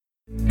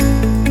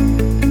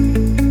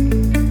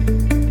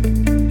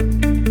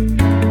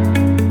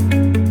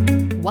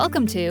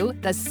Welcome to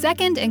the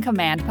Second in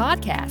Command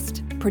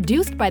podcast,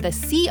 produced by the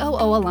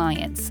COO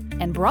Alliance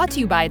and brought to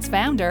you by its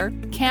founder,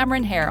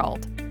 Cameron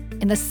Herold.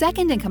 In the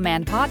Second in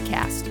Command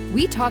podcast,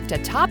 we talk to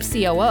top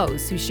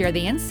COOs who share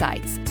the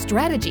insights,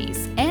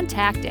 strategies, and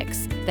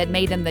tactics that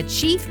made them the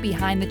chief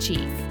behind the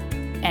chief.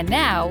 And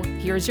now,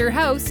 here's your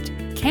host,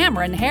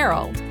 Cameron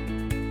Herold.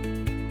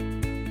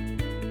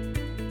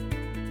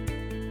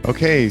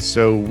 Okay,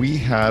 so we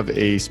have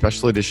a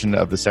special edition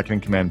of the Second in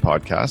Command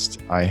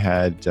podcast. I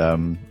had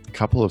a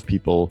couple of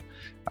people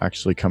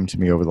actually come to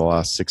me over the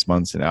last 6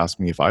 months and ask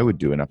me if I would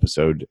do an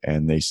episode.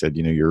 And they said,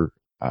 you're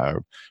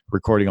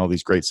recording all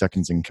these great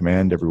seconds in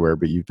command everywhere,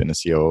 but you've been a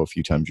COO a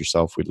few times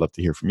yourself. We'd love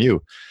to hear from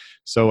you.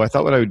 So I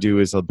thought what I would do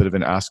is a bit of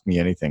an Ask Me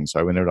Anything. So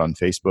I went out on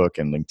Facebook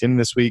and LinkedIn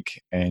this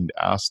week and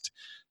asked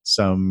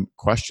some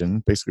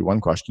question, basically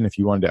one question. If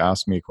you wanted to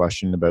ask me a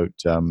question about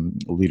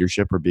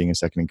leadership or being a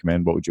second in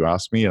command, what would you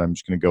ask me? And I'm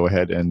just going to go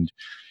ahead and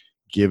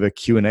give a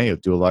Q&A,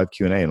 do a live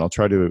Q&A, and I'll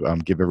try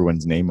to give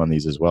everyone's name on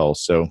these as well.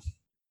 So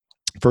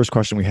first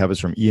question we have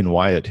is from Ian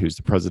Wyatt, who's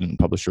the president and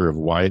publisher of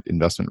Wyatt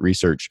Investment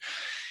Research.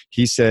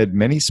 He said,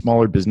 many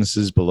smaller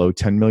businesses below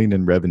 10 million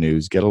in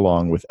revenues get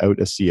along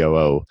without a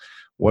COO.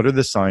 What are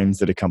the signs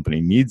that a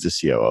company needs a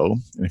COO?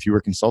 And if you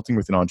were consulting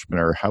with an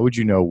entrepreneur, how would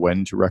you know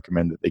when to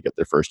recommend that they get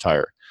their first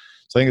hire?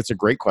 So I think it's a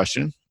great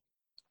question.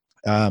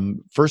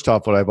 First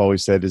off, what I've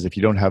always said is if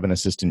you don't have an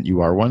assistant,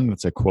 you are one.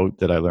 That's a quote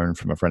that I learned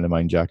from a friend of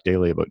mine, Jack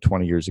Daly, about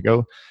 20 years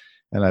ago.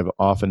 And I've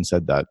often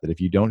said that if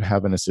you don't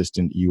have an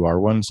assistant, you are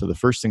one. So the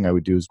first thing I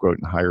would do is go out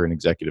and hire an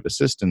executive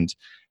assistant.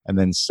 And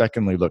then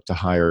secondly, look to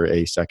hire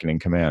a second in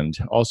command.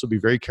 Also be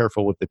very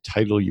careful with the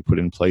title you put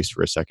in place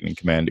for a second in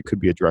command. It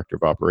could be a director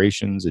of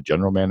operations, a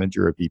general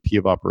manager, a VP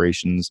of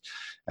operations,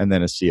 and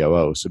then a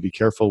COO. So be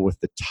careful with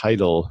the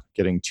title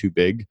getting too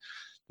big.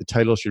 The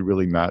title should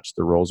really match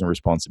the roles and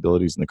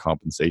responsibilities and the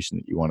compensation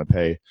that you want to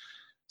pay.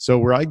 So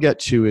where I get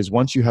to is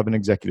once you have an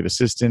executive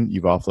assistant,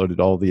 you've offloaded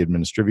all the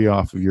administrivia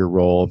off of your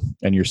role,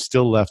 and you're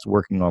still left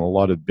working on a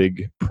lot of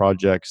big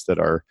projects that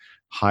are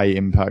high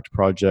impact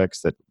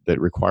projects that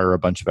require a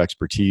bunch of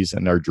expertise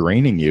and are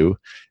draining you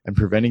and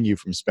preventing you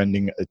from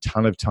spending a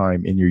ton of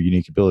time in your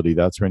unique ability.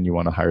 That's when you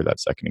want to hire that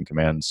second in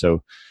command.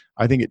 So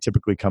I think it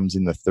typically comes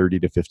in the 30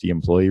 to 50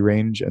 employee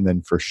range. And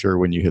then for sure,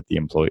 when you hit the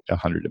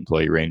 100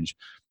 employee range,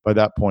 by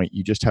that point,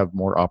 you just have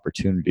more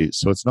opportunities.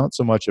 So it's not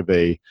so much of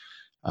a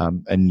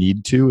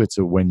need to, it's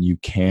a when you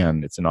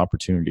can. It's an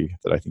opportunity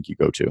that I think you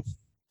go to.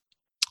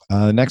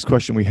 The next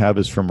question we have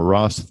is from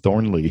Ross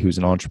Thornley, who's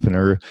an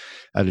entrepreneur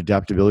at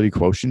Adaptability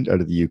Quotient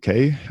out of the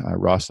UK.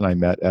 Ross and I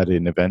met at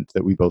an event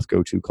that we both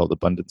go to called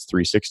Abundance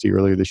 360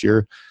 earlier this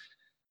year.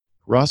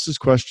 Ross's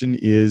question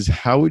is,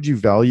 how would you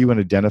value and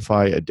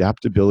identify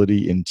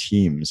adaptability in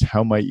teams?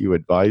 How might you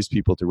advise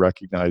people to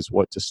recognize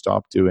what to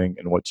stop doing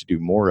and what to do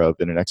more of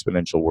in an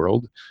exponential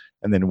world?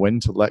 And then when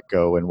to let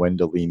go and when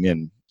to lean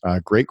in?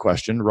 Great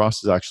question.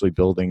 Ross is actually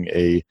building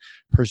a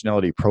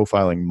personality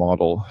profiling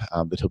model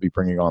that he'll be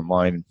bringing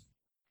online.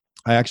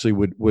 I actually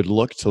would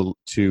look to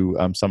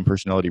some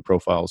personality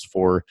profiles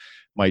for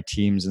my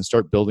teams and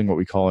start building what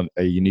we call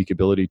a unique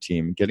ability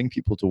team, getting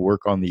people to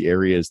work on the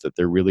areas that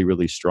they're really,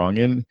 really strong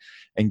in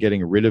and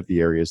getting rid of the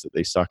areas that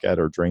they suck at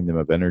or drain them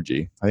of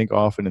energy. I think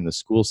often in the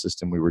school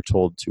system, we were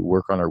told to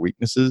work on our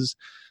weaknesses.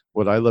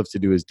 What I love to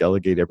do is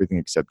delegate everything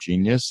except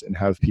genius and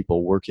have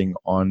people working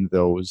on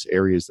those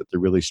areas that they're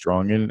really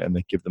strong in and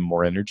that give them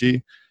more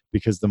energy,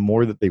 because the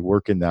more that they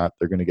work in that,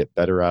 they're going to get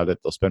better at it.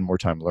 They'll spend more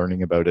time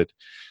learning about it.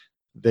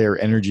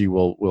 Their energy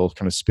will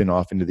kind of spin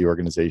off into the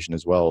organization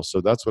as well. So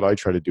that's what I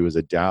try to do, is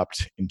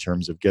adapt in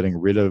terms of getting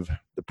rid of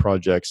the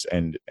projects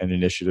and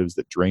initiatives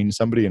that drain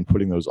somebody and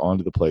putting those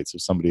onto the plates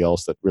of somebody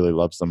else that really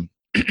loves them.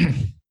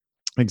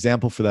 An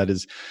example for that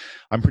is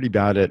I'm pretty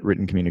bad at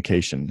written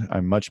communication.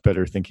 I'm much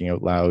better thinking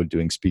out loud,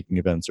 doing speaking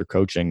events or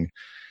coaching.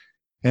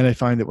 And I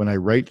find that when I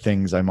write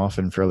things, I'm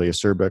often fairly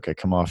acerbic. I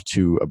come off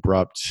too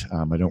abrupt.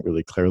 I don't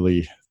really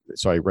clearly,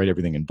 so I write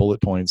everything in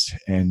bullet points.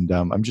 And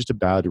I'm just a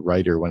bad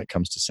writer when it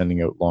comes to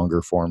sending out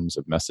longer forms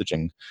of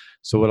messaging.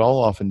 So what I'll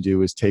often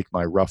do is take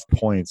my rough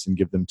points and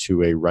give them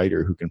to a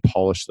writer who can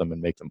polish them and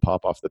make them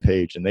pop off the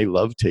page. And they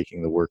love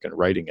taking the work and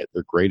writing it.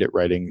 They're great at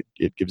writing.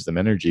 It gives them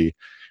energy.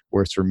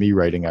 Whereas for me,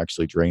 writing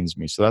actually drains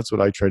me. So that's what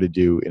I try to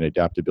do in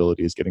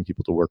adaptability, is getting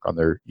people to work on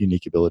their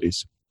unique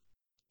abilities.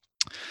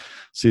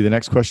 See, the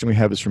next question we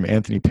have is from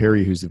Anthony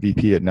Perry, who's the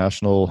VP at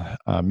National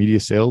Media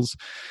Sales.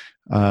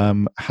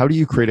 How do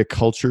you create a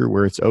culture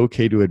where it's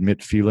okay to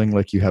admit feeling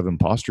like you have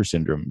imposter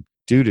syndrome?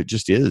 Dude, it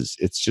just is.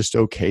 It's just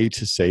okay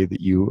to say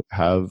that you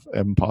have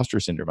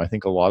imposter syndrome. I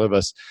think a lot of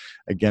us,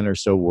 again, are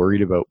so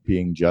worried about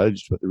being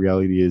judged, but the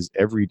reality is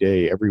every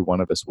day, every one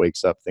of us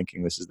wakes up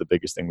thinking this is the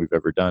biggest thing we've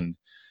ever done.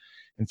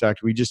 In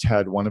fact, we just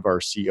had one of our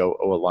COO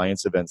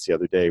Alliance events the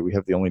other day. We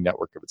have the only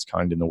network of its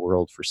kind in the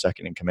world for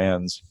second in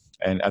commands.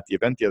 And at the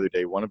event the other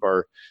day, one of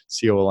our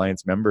COO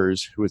Alliance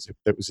members,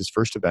 that was his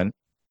first event,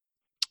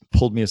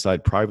 pulled me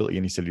aside privately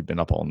and he said he'd been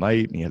up all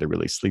night and he had a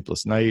really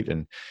sleepless night.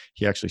 And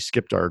he actually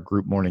skipped our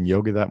group morning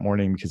yoga that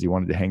morning because he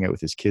wanted to hang out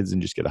with his kids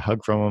and just get a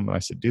hug from them. And I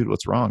said, dude,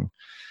 what's wrong?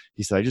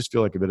 he said, I just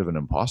feel like a bit of an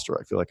imposter.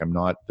 I feel like I'm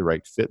not the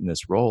right fit in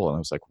this role. And I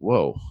was like,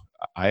 whoa,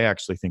 I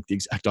actually think the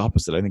exact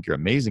opposite. I think you're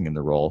amazing in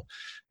the role.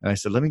 And I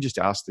said, let me just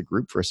ask the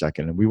group for a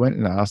second. And we went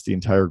and asked the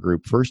entire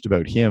group, first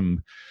about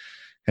him,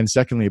 and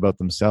secondly about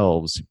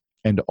themselves.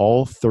 And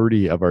all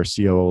 30 of our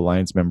COO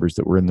Alliance members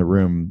that were in the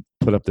room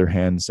put up their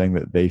hands saying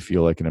that they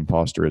feel like an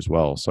imposter as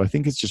well. So I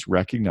think it's just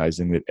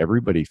recognizing that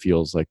everybody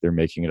feels like they're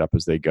making it up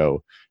as they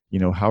go.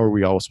 How are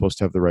we all supposed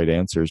to have the right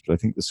answers? But I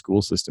think the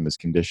school system has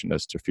conditioned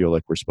us to feel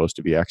like we're supposed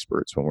to be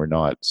experts when we're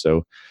not.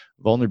 So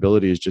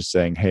vulnerability is just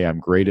saying, hey, I'm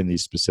great in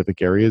these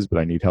specific areas, but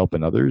I need help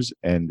in others,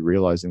 and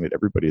realizing that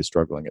everybody is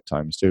struggling at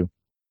times too.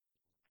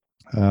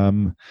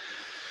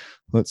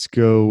 Let's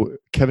go.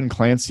 Kevin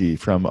Clancy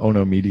from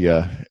Ono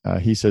Media.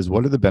 He says,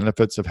 what are the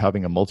benefits of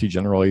having a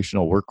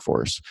multi-generational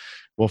workforce?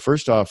 Well,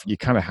 first off, you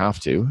kind of have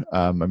to.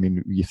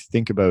 You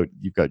think about,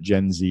 you've got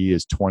Gen Z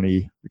is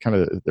 20,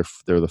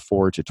 they're the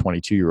 4 to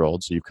 22 year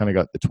olds. So you've kind of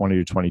got the 20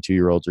 to 22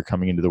 year olds are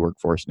coming into the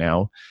workforce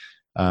now,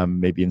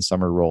 maybe in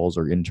summer roles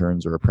or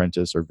interns or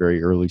apprentice or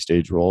very early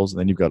stage roles. And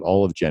then you've got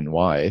all of Gen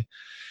Y.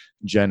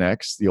 Gen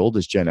X, the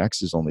oldest Gen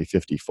X is only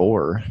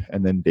 54,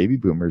 and then baby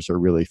boomers are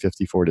really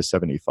 54 to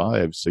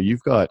 75. So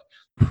you've got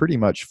pretty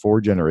much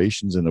 4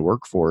 generations in the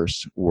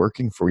workforce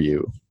working for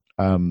you.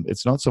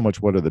 It's not so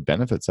much what are the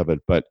benefits of it,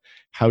 but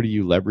how do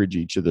you leverage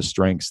each of the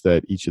strengths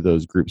that each of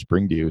those groups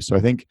bring to you? So I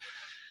think,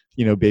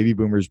 baby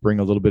boomers bring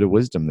a little bit of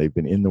wisdom. They've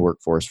been in the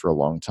workforce for a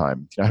long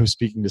time. I was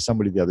speaking to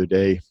somebody the other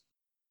day,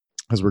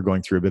 as we're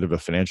going through a bit of a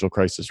financial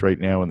crisis right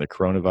now and the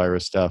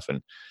coronavirus stuff,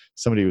 and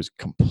somebody was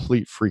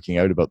complete freaking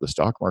out about the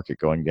stock market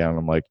going down.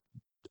 I'm like,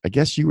 I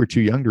guess you were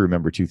too young to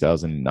remember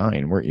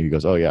 2009, weren't you? He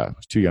goes, oh yeah, I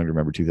was too young to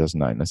remember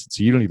 2009. I said,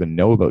 so you don't even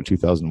know about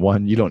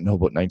 2001? You don't know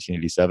about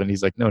 1987?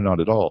 He's like, no, not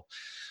at all.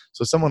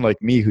 So someone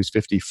like me who's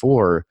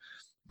 54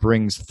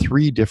 brings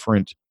 3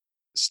 different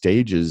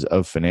stages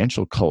of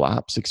financial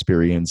collapse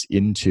experience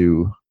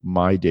into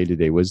my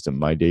day-to-day wisdom,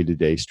 my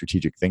day-to-day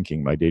strategic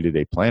thinking, my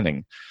day-to-day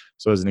planning.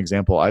 So as an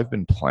example, I've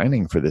been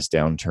planning for this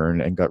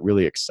downturn and got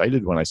really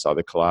excited when I saw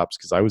the collapse,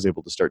 because I was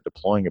able to start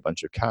deploying a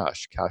bunch of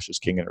cash. Cash is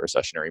king in a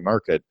recessionary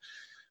market.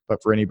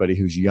 But for anybody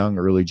who's young,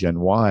 early Gen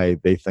Y,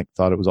 they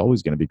thought it was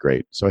always going to be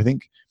great. So I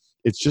think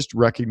it's just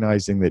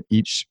recognizing that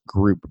each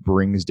group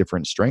brings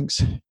different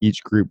strengths.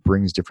 Each group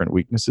brings different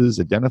weaknesses,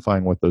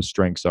 identifying what those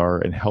strengths are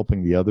and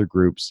helping the other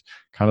groups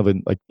kind of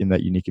in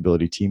that unique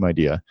ability team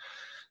idea.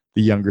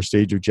 The younger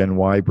stage of Gen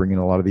Y bring in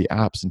a lot of the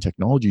apps and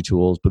technology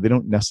tools, but they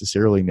don't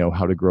necessarily know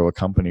how to grow a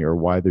company or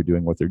why they're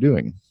doing what they're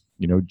doing.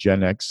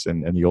 Gen X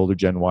and the older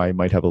Gen Y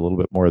might have a little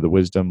bit more of the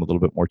wisdom, a little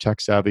bit more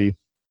tech savvy.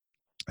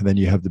 And then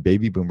you have the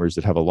baby boomers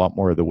that have a lot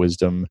more of the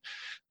wisdom.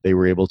 They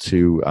were able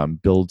to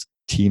build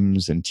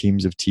teams and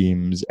teams of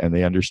teams, and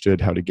they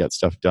understood how to get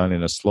stuff done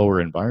in a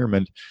slower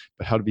environment,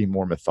 but how to be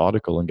more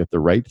methodical and get the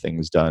right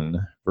things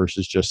done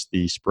versus just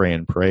the spray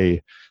and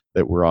pray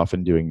that we're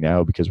often doing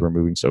now because we're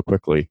moving so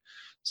quickly.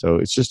 So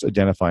it's just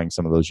identifying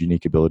some of those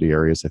unique ability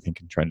areas, I think,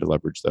 and trying to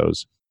leverage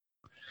those.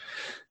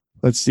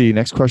 Let's see.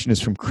 Next question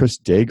is from Chris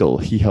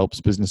Daigle. He helps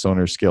business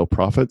owners scale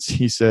profits.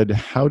 He said,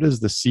 how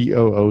does the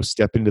COO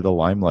step into the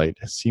limelight?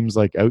 It seems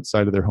like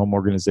outside of their home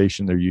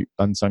organization, they're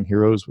unsung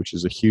heroes, which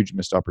is a huge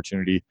missed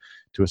opportunity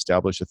to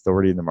establish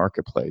authority in the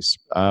marketplace.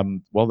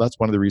 Well, that's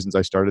one of the reasons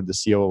I started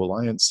the COO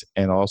Alliance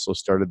and also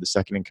started the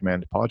Second in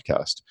Command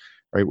podcast.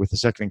 Right? With the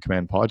Second in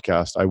Command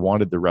podcast, I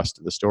wanted the rest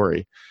of the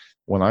story.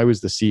 When I was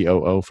the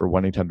COO for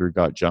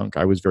 1-800-GOT-JUNK,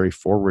 I was very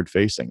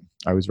forward-facing.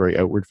 I was very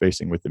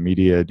outward-facing with the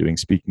media, doing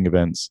speaking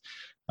events.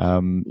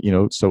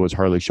 So was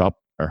Harley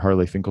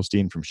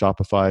Finkelstein from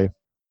Shopify.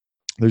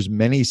 There's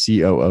many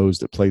COOs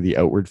that play the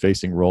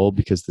outward-facing role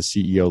because the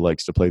CEO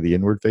likes to play the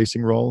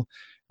inward-facing role.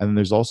 And then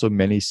there's also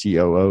many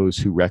COOs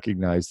who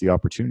recognize the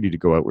opportunity to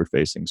go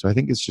outward-facing. So I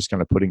think it's just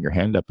kind of putting your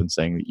hand up and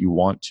saying that you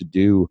want to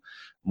do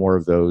more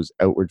of those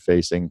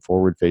outward-facing,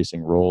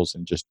 forward-facing roles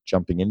and just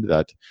jumping into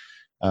that.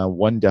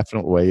 One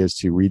definite way is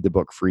to read the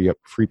book Free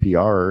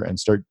PR and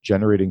start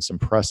generating some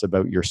press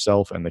about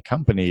yourself and the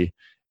company,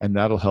 and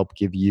that'll help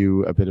give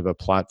you a bit of a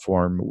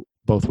platform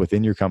both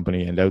within your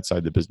company and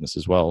outside the business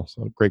as well.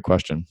 So great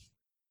question.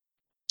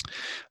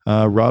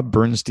 Rob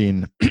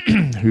Bernstein,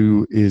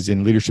 who is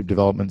in leadership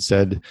development,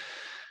 said,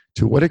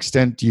 to what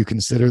extent do you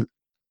consider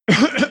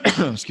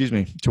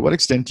to what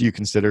extent do you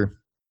consider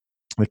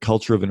the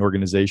culture of an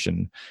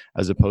organization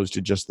as opposed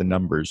to just the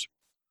numbers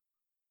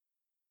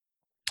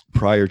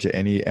prior to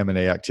any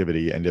M&A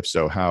activity? And if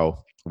so,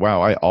 how?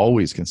 Wow, I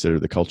always consider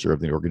the culture of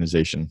the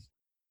organization.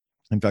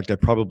 In fact, I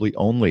probably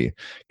only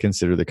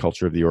consider the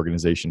culture of the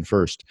organization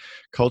first.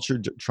 Culture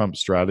trumps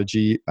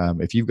strategy.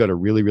 If you've got a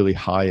really, really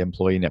high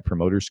employee net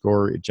promoter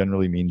score, it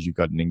generally means you've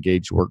got an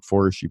engaged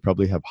workforce. You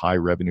probably have high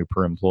revenue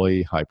per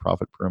employee, high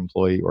profit per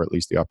employee, or at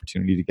least the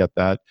opportunity to get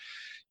that.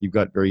 You've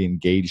got very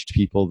engaged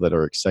people that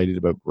are excited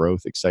about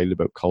growth, excited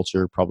about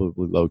culture,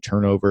 probably low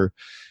turnover.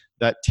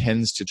 That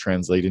tends to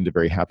translate into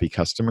very happy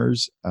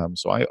customers.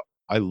 So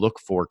I look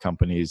for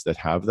companies that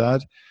have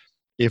that.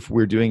 if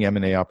we're doing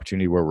M&A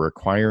opportunity where we're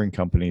acquiring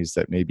companies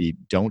that maybe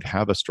don't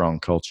have a strong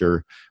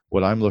culture,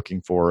 what I'm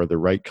looking for are the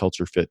right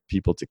culture fit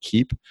people to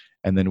keep,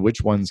 and then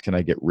which ones can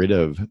I get rid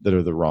of that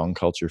are the wrong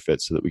culture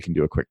fit so that we can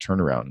do a quick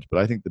turnaround. But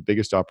I think the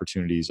biggest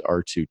opportunities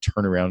are to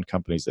turn around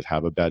companies that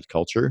have a bad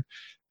culture,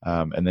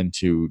 and then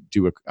to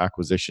do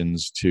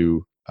acquisitions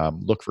to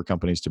look for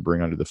companies to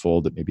bring under the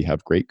fold that maybe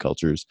have great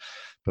cultures.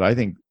 But I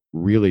think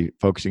really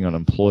focusing on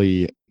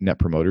employee net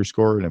promoter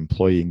score and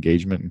employee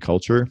engagement and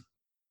culture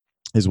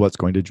is what's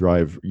going to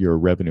drive your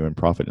revenue and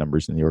profit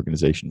numbers in the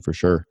organization for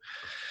sure.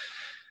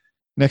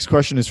 Next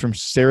question is from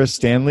Sarah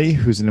Stanley,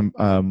 who's an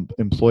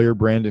employer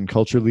brand and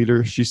culture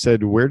leader. She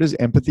said, where does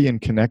empathy and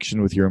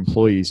connection with your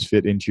employees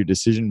fit into your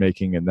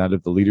decision-making and that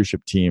of the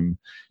leadership team?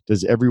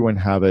 Does everyone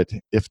have it?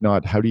 If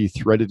not, how do you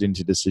thread it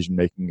into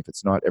decision-making if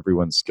it's not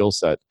everyone's skill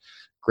set?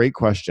 Great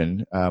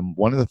question.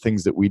 One of the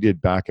things that we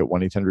did back at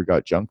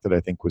 1-800-GOT-JUNK that I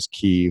think was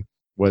key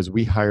was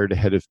we hired a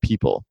head of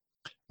people.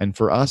 And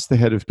for us, the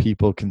head of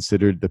people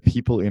considered the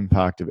people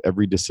impact of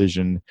every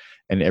decision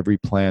and every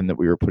plan that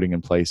we were putting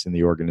in place in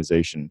the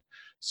organization.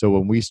 So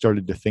when we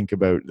started to think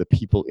about the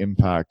people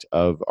impact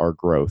of our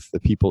growth, the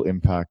people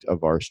impact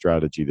of our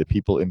strategy, the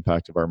people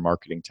impact of our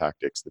marketing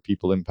tactics, the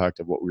people impact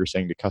of what we were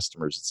saying to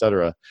customers, et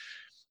cetera,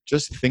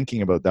 just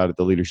thinking about that at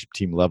the leadership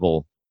team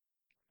level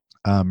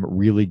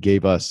really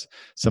gave us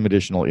some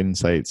additional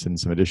insights and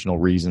some additional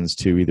reasons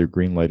to either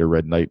green light or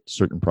red light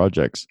certain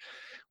projects.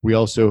 We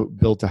also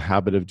built a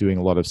habit of doing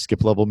a lot of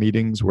skip level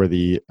meetings where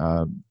the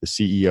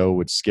CEO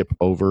would skip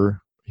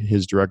over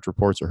his direct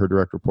reports or her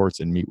direct reports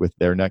and meet with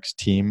their next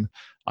team.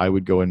 I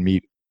would go and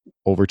meet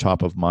over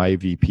top of my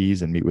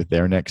VPs and meet with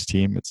their next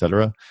team, et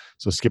cetera.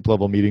 So skip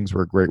level meetings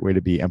were a great way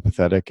to be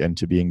empathetic and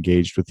to be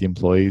engaged with the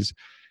employees.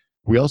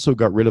 We also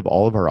got rid of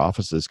all of our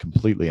offices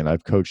completely, and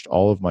I've coached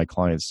all of my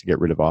clients to get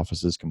rid of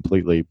offices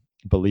completely,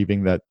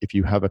 believing that if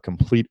you have a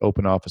complete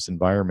open office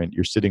environment,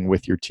 you're sitting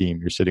with your team,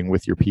 you're sitting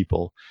with your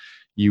people,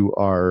 you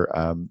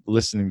are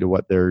listening to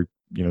what they're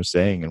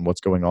saying and what's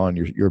going on.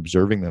 You're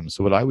observing them.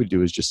 So what I would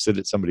do is just sit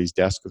at somebody's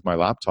desk with my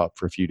laptop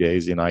for a few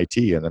days in IT,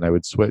 and then I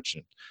would switch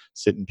and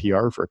sit in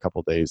PR for a couple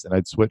of days, and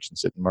I'd switch and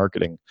sit in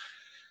marketing.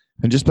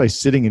 And just by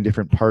sitting in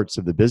different parts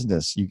of the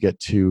business, you get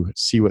to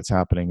see what's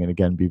happening and,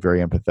 again, be very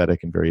empathetic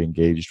and very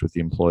engaged with the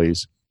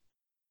employees.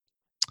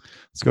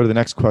 Let's go to the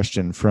next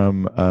question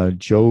from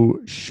Joe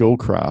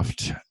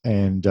Showcraft.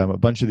 And a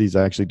bunch of these,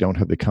 I actually don't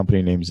have the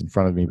company names in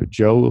front of me, but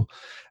Joe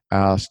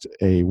asked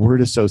a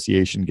word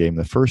association game,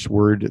 the first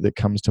word that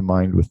comes to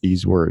mind with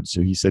these words.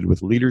 So he said,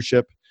 with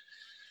leadership,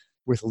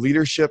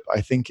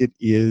 I think it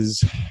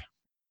is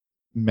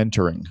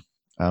mentoring.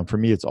 For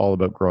me, it's all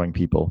about growing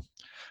people.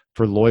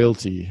 For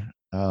loyalty,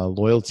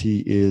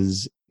 loyalty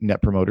is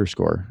net promoter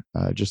score.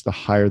 Just the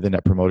higher the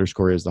net promoter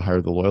score is, the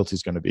higher the loyalty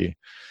is going to be.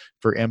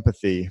 For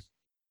empathy,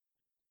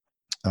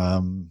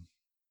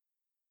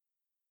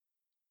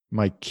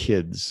 my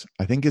kids.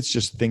 I think it's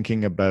just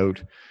thinking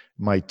about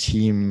my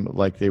team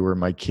like they were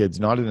my kids,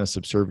 not in a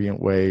subservient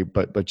way,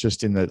 but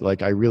just in that,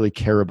 like, I really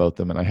care about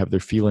them and I have their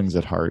feelings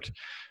at heart.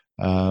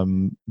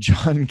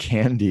 John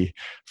Candy,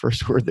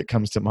 first word that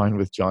comes to mind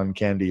with John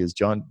Candy is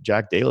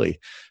Jack Daly,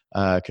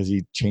 because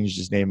he changed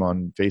his name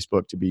on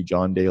Facebook to be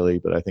John Daly,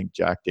 but I think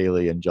Jack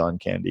Daly and John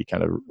Candy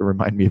kind of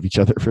remind me of each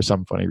other for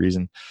some funny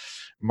reason.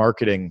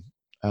 Marketing.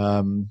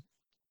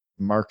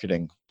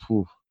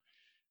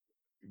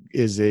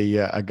 Is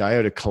a guy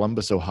out of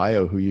Columbus,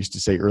 Ohio, who used to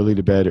say early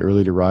to bed,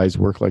 early to rise,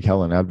 work like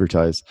hell and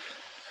advertise.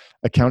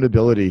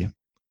 Accountability.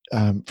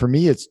 For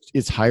me,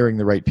 it's hiring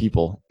the right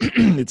people.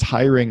 It's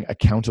hiring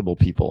accountable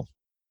people.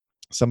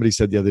 Somebody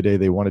said the other day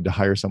they wanted to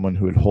hire someone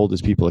who would hold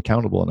his people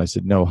accountable. And I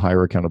said, no,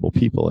 hire accountable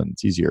people, and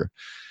it's easier.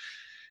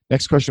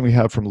 Next question we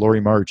have from Lori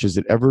March. Is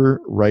it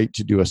ever right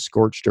to do a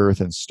scorched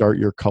earth and start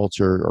your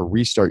culture or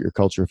restart your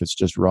culture if it's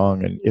just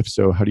wrong? And if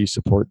so, how do you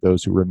support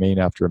those who remain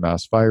after a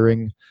mass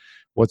firing?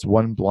 What's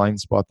one blind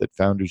spot that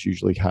founders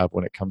usually have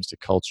when it comes to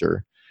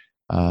culture?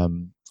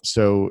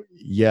 So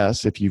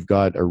yes, if you've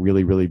got a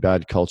really, really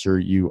bad culture,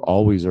 you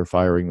always are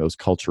firing those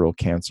cultural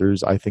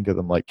cancers. I think of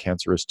them like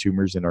cancerous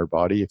tumors in our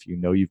body. If you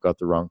know you've got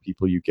the wrong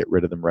people, you get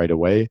rid of them right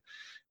away.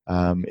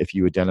 If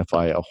you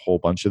identify a whole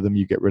bunch of them,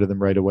 you get rid of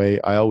them right away.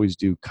 I always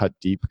do cut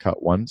deep,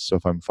 cut once. So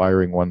if I'm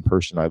firing one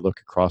person, I look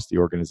across the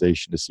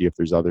organization to see if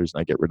there's others,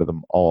 and I get rid of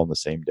them all on the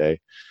same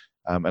day.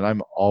 And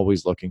I'm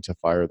always looking to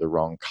fire the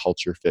wrong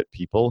culture fit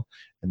people,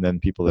 and then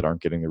people that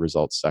aren't getting the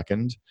results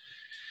second.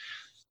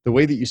 The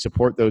way that you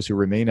support those who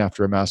remain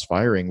after a mass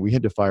firing, we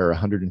had to fire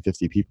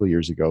 150 people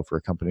years ago for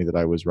a company that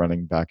I was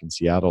running back in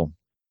Seattle.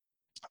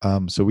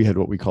 So we had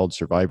what we called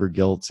survivor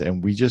guilt,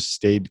 and we just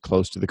stayed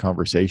close to the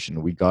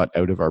conversation. We got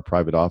out of our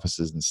private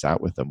offices and sat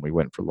with them. We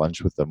went for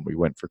lunch with them. We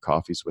went for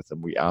coffees with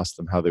them. We asked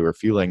them how they were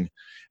feeling.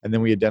 And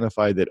then we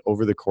identified that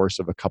over the course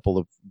of a couple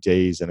of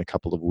days and a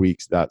couple of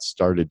weeks, that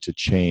started to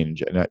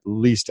change. And at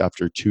least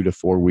after 2 to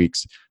 4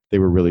 weeks, they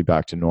were really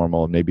back to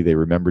normal. And maybe they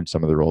remembered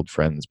some of their old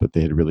friends, but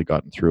they had really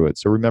gotten through it.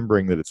 So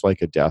remembering that it's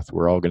like a death,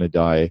 we're all going to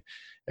die.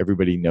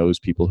 Everybody knows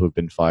people who have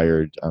been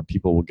fired.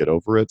 People will get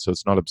over it. So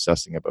it's not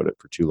obsessing about it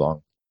for too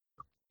long.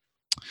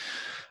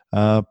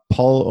 Paul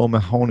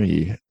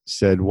O'Mahony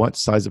said, what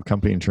size of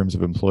company in terms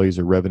of employees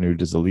or revenue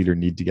does the leader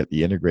need to get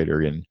the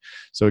integrator in?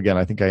 So again,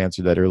 I think I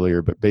answered that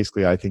earlier, but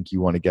basically I think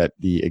you want to get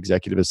the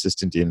executive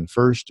assistant in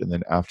first, and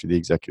then after the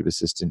executive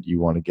assistant,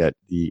 you want to get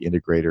the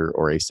integrator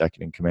or a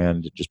second in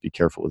command. Just be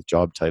careful with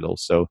job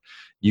titles. So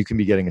you can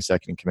be getting a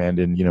second in command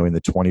in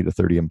the 20 to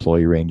 30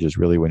 employee range is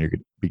really when you're going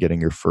to be getting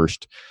your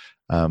first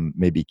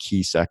maybe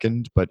key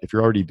second. But if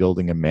you're already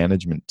building a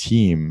management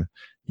team,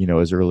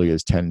 as early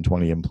as 10,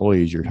 20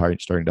 employees, you're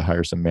starting to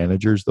hire some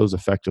managers. Those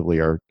effectively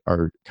are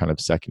kind of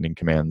second in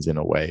commands in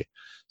a way.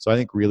 So I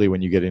think really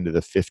when you get into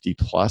the 50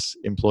 plus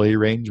employee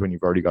range, when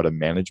you've already got a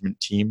management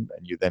team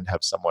and you then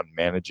have someone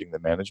managing the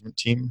management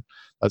team,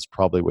 that's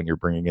probably when you're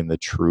bringing in the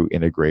true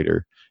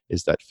integrator,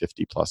 is that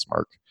 50 plus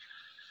mark.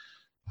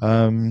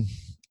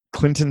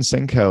 Clinton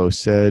Senkow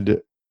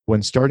said,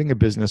 when starting a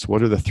business,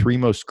 what are the 3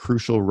 most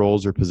crucial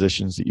roles or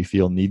positions that you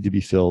feel need to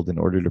be filled in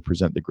order to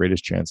present the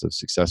greatest chance of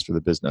success for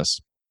the business?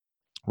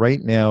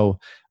 Right now,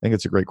 I think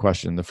it's a great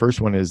question. The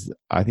first one is,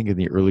 I think in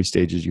the early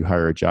stages, you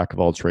hire a jack of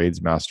all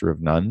trades, master of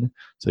none.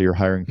 So you're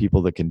hiring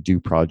people that can do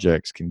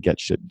projects, can get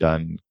shit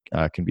done,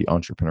 can be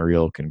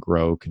entrepreneurial, can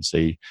grow, can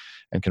say,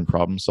 and can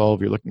problem solve.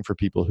 You're looking for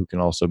people who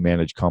can also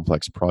manage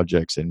complex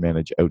projects and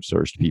manage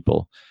outsourced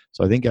people.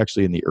 So I think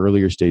actually in the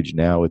earlier stage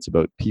now, it's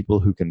about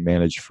people who can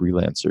manage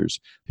freelancers,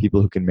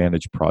 people who can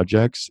manage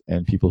projects,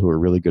 and people who are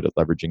really good at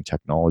leveraging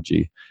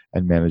technology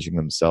and managing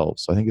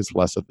themselves. So I think it's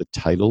less of the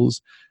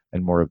titles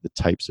and more of the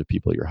types of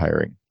people you're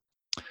hiring.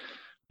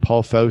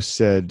 Paul Faust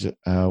said,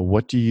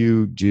 what do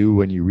you do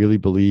when you really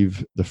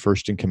believe the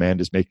first in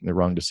command is making the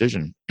wrong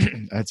decision?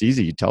 That's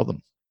easy. You tell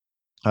them.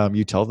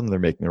 You tell them they're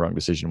making the wrong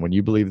decision. When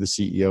you believe the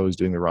CEO is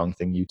doing the wrong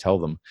thing, you tell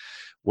them.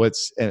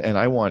 And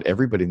I want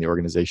everybody in the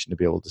organization to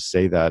be able to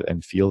say that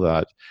and feel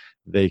that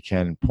they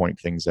can point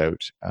things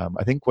out.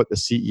 I think what the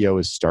CEO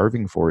is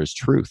starving for is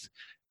truth.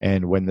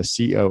 And when the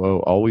COO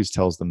always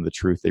tells them the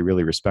truth, they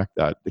really respect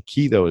that. The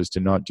key, though, is to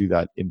not do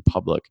that in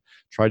public.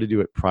 Try to do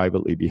it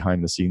privately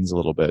behind the scenes a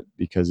little bit,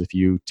 because if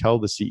you tell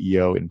the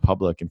CEO in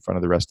public in front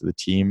of the rest of the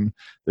team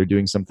they're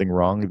doing something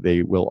wrong,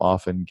 they will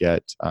often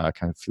get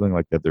kind of feeling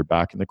like they have their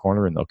back in the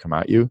corner and they'll come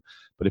at you.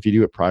 But if you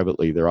do it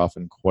privately, they're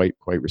often quite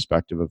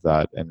respective of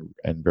that and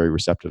very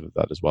receptive of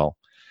that as well.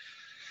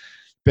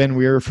 Ben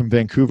Weir from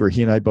Vancouver,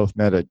 he and I both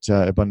met at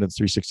Abundance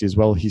 360 as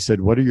well. He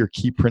said, what are your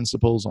key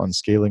principles on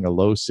scaling a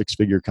low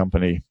 6-figure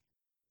company?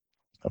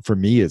 For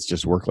me, it's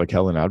just work like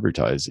hell and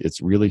advertise.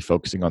 It's really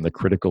focusing on the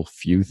critical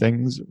few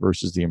things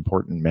versus the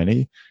important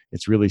many.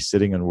 It's really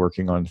sitting and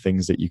working on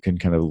things that you can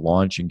kind of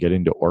launch and get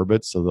into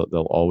orbit so that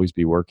they'll always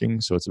be working.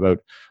 So it's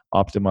about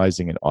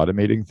optimizing and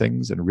automating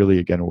things and really,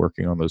 again,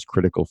 working on those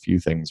critical few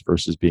things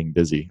versus being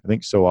busy. I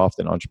think so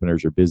often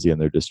entrepreneurs are busy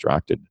and they're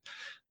distracted.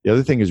 The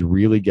other thing is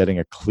really getting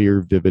a clear,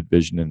 vivid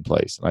vision in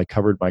place. And I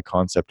covered my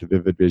concept of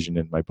vivid vision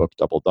in my book,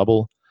 Double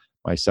Double,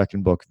 my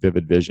second book,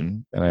 Vivid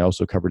Vision. And I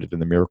also covered it in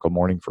the Miracle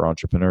Morning for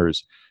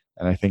Entrepreneurs.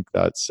 And I think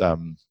that's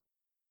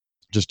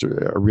just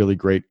a really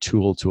great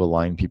tool to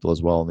align people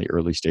as well in the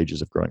early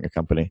stages of growing a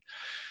company.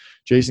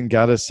 Jason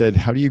Gaddis said,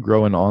 how do you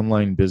grow an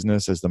online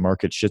business as the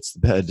market shits the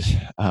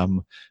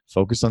bed?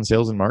 Focus on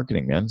sales and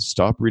marketing, man.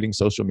 Stop reading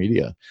social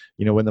media.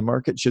 When the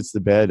market shits the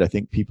bed, I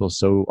think people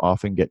so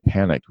often get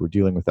panicked. We're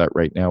dealing with that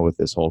right now with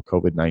this whole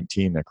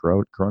COVID-19,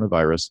 the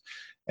coronavirus,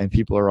 and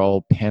people are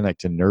all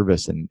panicked and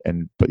nervous.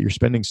 But you're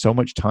spending so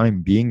much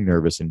time being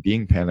nervous and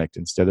being panicked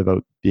instead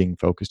of being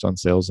focused on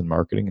sales and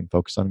marketing and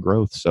focused on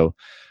growth. So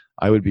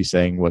I would be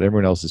saying, when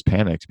everyone else is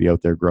panicked, be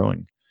out there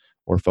growing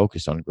or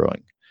focused on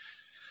growing.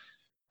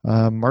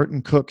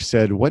 Martin Cook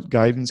said, what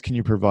guidance can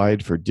you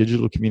provide for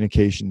digital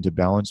communication to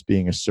balance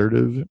being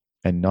assertive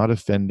and not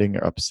offending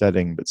or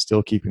upsetting, but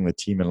still keeping the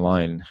team in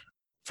line?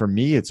 For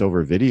me, it's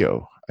over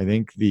video. I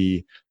think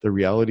the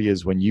reality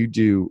is when you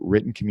do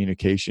written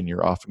communication,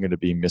 you're often going to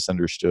be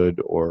misunderstood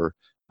or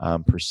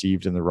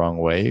perceived in the wrong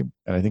way.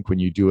 And I think when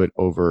you do it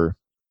over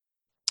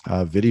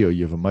video,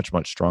 you have a much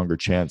stronger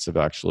chance of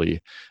actually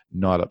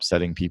not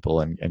upsetting people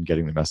and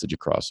getting the message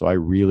across. So I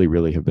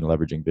really have been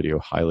leveraging video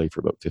highly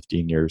for about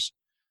 15 years.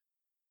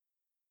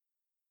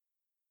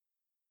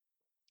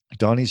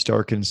 Donnie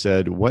Starkin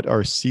said, what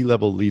are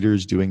C-level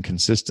leaders doing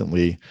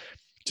consistently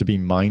to be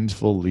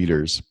mindful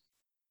leaders?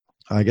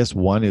 I guess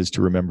one is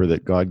to remember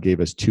that God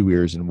gave us 2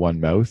 ears and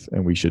 1 mouth,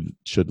 and we should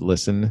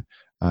listen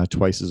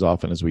twice as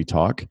often as we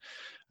talk.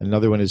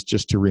 Another one is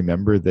just to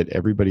remember that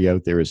everybody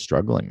out there is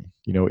struggling.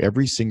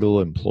 Every single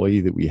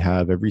employee that we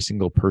have, every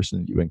single person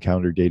that you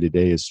encounter day to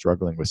day is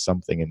struggling with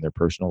something in their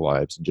personal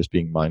lives, and just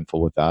being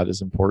mindful with that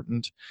is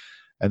important.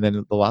 And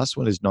then the last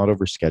one is not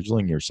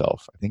overscheduling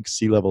yourself. I think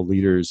C-level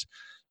leaders,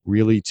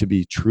 really to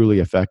be truly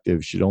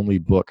effective, should only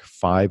book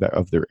 5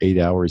 of their 8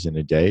 hours in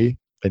a day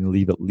and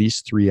leave at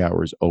least 3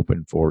 hours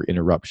open for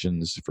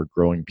interruptions, for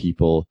growing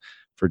people,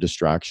 for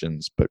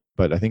distractions.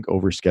 But I think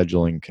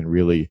overscheduling can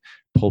really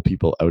pull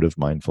people out of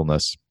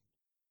mindfulness.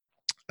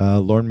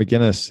 Lauren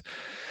McGinnis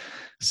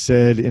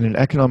said, in an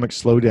economic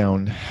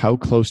slowdown, how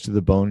close to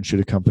the bone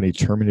should a company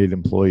terminate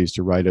employees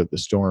to ride out the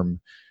storm?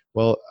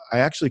 Well, I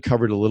actually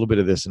covered a little bit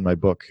of this in my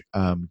book,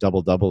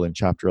 Double Double, in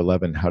chapter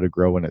 11, How to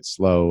Grow When It's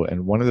Slow.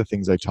 And one of the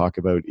things I talk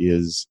about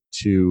is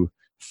to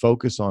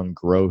focus on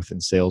growth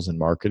in sales and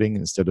marketing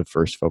instead of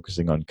first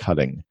focusing on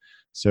cutting.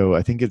 So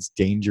I think it's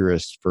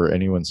dangerous for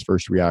anyone's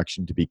first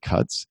reaction to be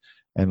cuts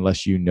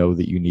unless you know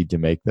that you need to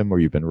make them or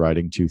you've been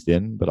riding too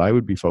thin. But I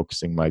would be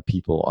focusing my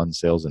people on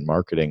sales and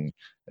marketing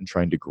and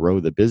trying to grow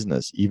the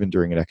business even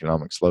during an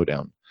economic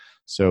slowdown.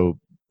 So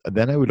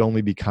then I would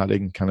only be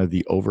cutting kind of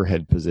the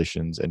overhead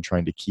positions and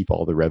trying to keep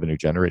all the revenue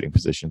generating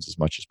positions as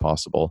much as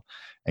possible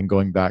and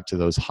going back to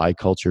those high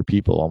culture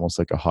people, almost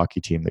like a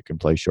hockey team that can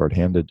play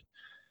shorthanded.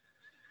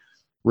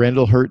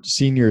 Randall Hurt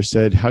Sr.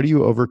 said, how do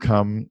you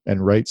overcome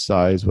and right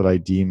size what I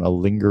deem a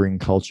lingering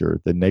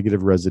culture, the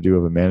negative residue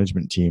of a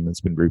management team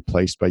that's been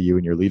replaced by you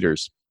and your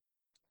leaders?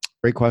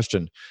 Great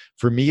question.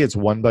 For me, it's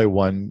one by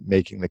one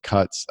making the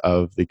cuts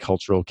of the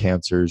cultural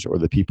cancers or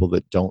the people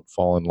that don't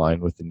fall in line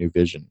with the new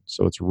vision.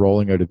 So it's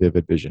rolling out a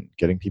vivid vision,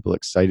 getting people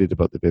excited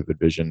about the vivid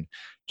vision,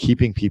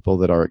 keeping people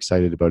that are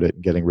excited about it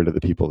and getting rid of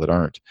the people that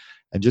aren't,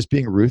 and just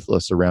being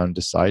ruthless around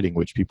deciding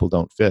which people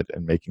don't fit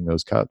and making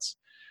those cuts.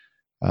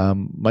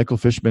 Michael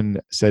Fishman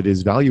said,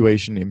 is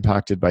valuation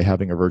impacted by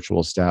having a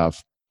virtual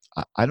staff?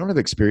 I don't have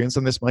experience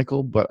on this,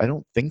 Michael, but I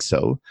don't think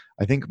so.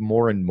 I think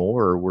more and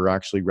more we're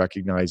actually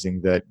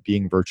recognizing that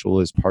being virtual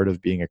is part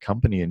of being a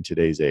company in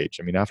today's age.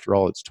 I mean, after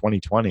all, it's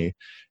 2020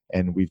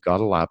 and we've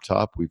got a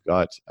laptop, we've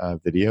got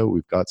video,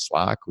 we've got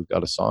Slack, we've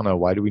got Asana.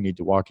 Why do we need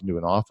to walk into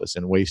an office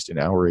and waste an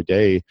hour a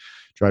day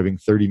driving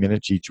 30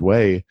 minutes each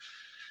way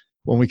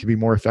when we can be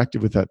more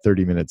effective with that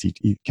 30 minutes,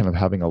 kind of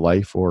having a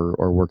life or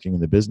working in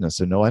the business?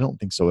 So no, I don't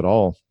think so at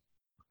all.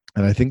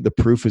 And I think the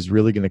proof is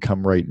really going to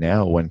come right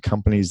now when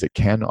companies that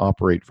can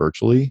operate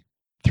virtually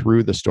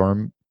through the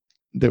storm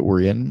that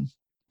we're in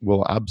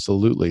will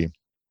absolutely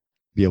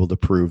be able to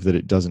prove that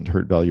it doesn't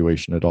hurt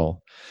valuation at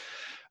all.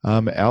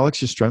 Alex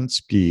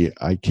Yastrzemski,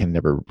 I can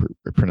never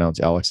pronounce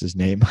Alex's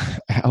name.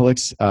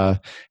 Alex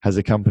has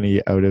a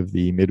company out of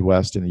the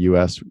Midwest in the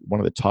US, one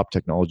of the top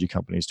technology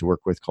companies to work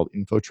with called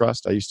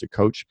InfoTrust. I used to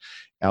coach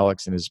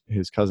Alex and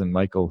his cousin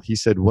Michael. He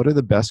said, what are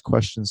the best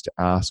questions to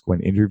ask when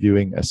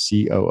interviewing a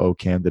COO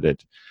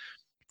candidate?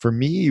 For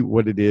me,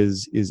 what it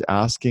is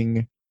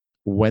asking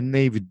when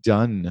they've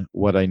done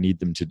what I need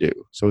them to do.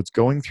 So it's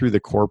going through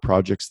the core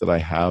projects that I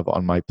have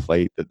on my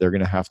plate that they're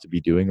going to have to be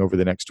doing over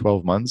the next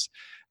 12 months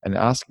and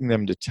asking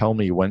them to tell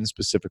me when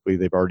specifically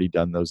they've already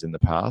done those in the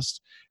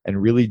past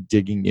and really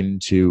digging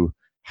into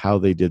how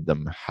they did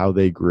them, how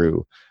they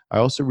grew. I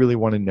also really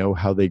want to know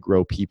how they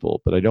grow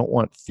people, but I don't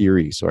want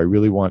theory. So I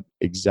really want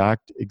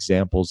exact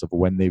examples of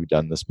when they've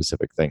done the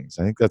specific things.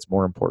 I think that's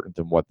more important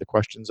than what the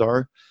questions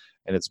are.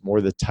 And it's more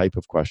the type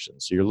of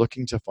questions. So you're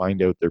looking to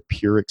find out their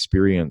pure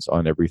experience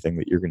on everything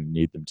that you're going to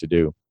need them to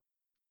do.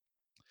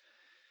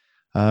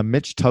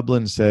 Mitch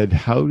Tublin said,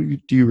 how do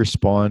you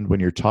respond when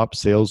your top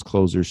sales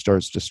closer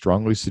starts to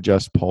strongly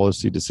suggest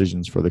policy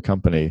decisions for the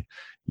company?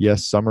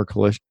 Yes, some are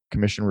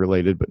commission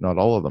related, but not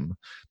all of them.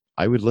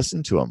 I would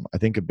listen to them. I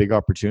think a big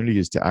opportunity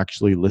is to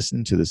actually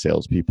listen to the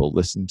salespeople,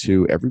 listen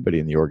to everybody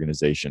in the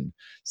organization.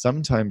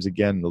 Sometimes,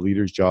 again, the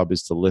leader's job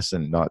is to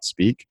listen, not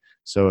speak.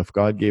 So if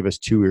God gave us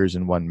 2 ears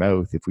and 1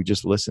 mouth, if we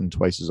just listen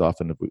twice as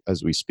often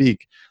as we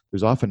speak,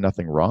 there's often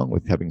nothing wrong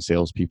with having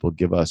salespeople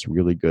give us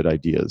really good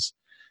ideas.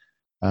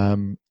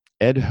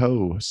 Ed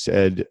Ho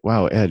said,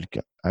 wow, Ed,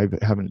 I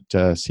haven't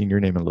seen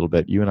your name in a little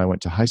bit. You and I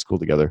went to high school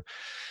together.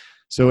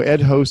 So Ed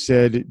Ho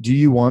said, do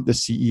you want the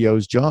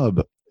CEO's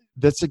job?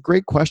 That's a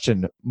great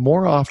question.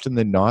 More often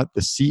than not,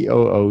 the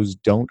COOs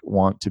don't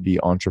want to be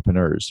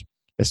entrepreneurs,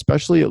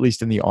 especially at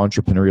least in the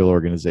entrepreneurial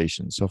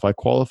organization. So if I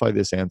qualify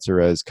this answer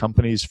as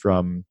companies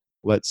from,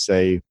 let's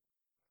say,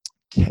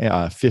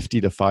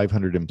 50 to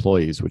 500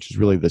 employees, which is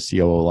really the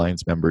COO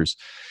Alliance members,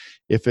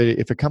 if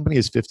a company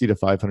is 50 to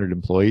 500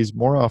 employees,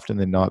 more often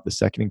than not, the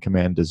second in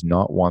command does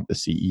not want the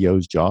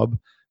CEO's job.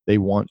 They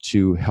want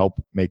to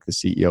help make the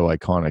CEO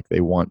iconic. They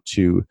want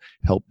to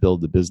help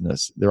build the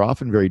business. They're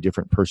often very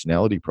different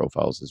personality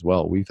profiles as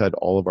well. We've had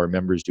all of our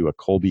members do a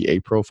Colby A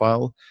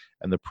profile,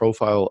 and the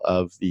profile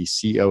of the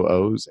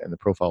COOs and the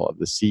profile of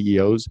the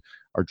CEOs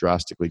are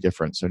drastically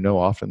different. So no,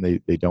 often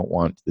they don't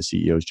want the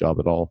CEO's job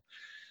at all.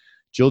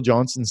 Jill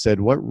Johnson said,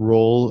 what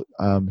role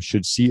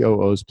should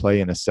COOs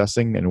play in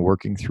assessing and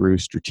working through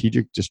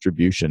strategic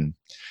distribution?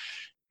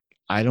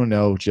 I don't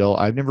know, Jill.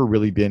 I've never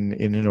really been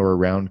in and or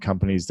around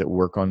companies that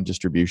work on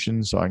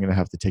distribution, so I'm going to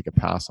have to take a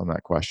pass on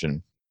that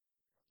question.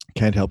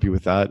 Can't help you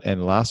with that.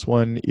 And last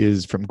one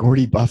is from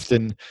Gordy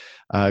Buffton.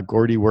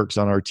 Gordy works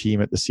on our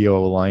team at the COO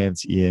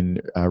Alliance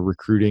in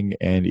recruiting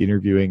and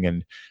interviewing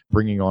and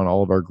bringing on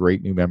all of our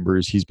great new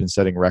members. He's been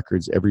setting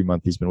records every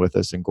month he's been with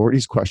us. And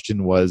Gordy's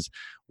question was,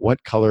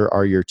 what color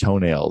are your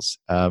toenails?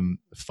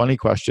 Funny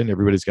question.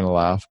 Everybody's going to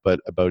laugh.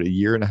 But about 1.5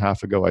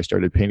 years ago, I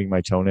started painting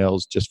my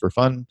toenails just for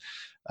fun.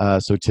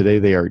 So today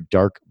they are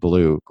dark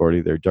blue,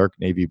 Gordy. They're dark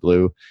navy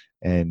blue.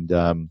 And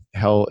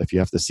hell, if you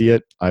have to see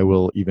it, I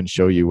will even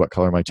show you what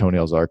color my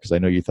toenails are, because I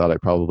know you thought I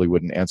probably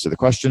wouldn't answer the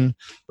question,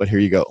 but here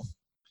you go.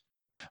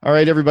 All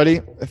right,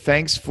 everybody.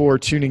 Thanks for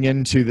tuning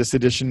in to this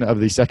edition of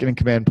the Second in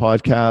Command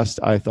podcast.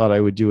 I thought I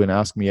would do an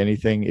Ask Me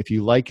Anything. If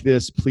you like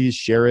this, please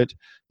share it.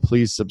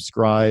 Please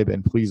subscribe,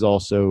 and please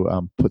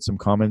also put some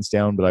comments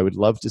down. But I would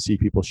love to see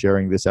people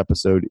sharing this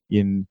episode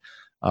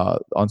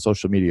on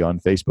social media, on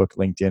Facebook,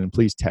 LinkedIn, and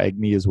please tag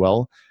me as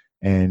well.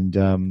 And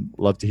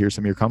love to hear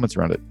some of your comments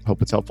around it.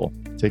 Hope it's helpful.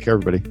 Take care,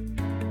 everybody.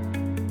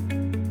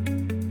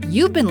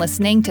 You've been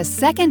listening to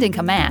Second in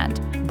Command,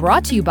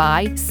 brought to you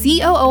by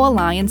COO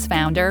Alliance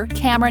founder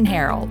Cameron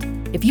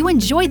Herold. If you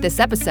enjoyed this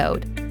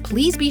episode,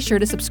 please be sure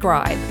to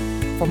subscribe.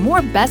 For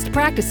more best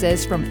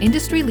practices from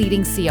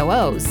industry-leading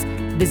COOs,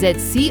 visit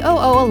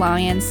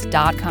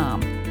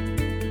COOalliance.com.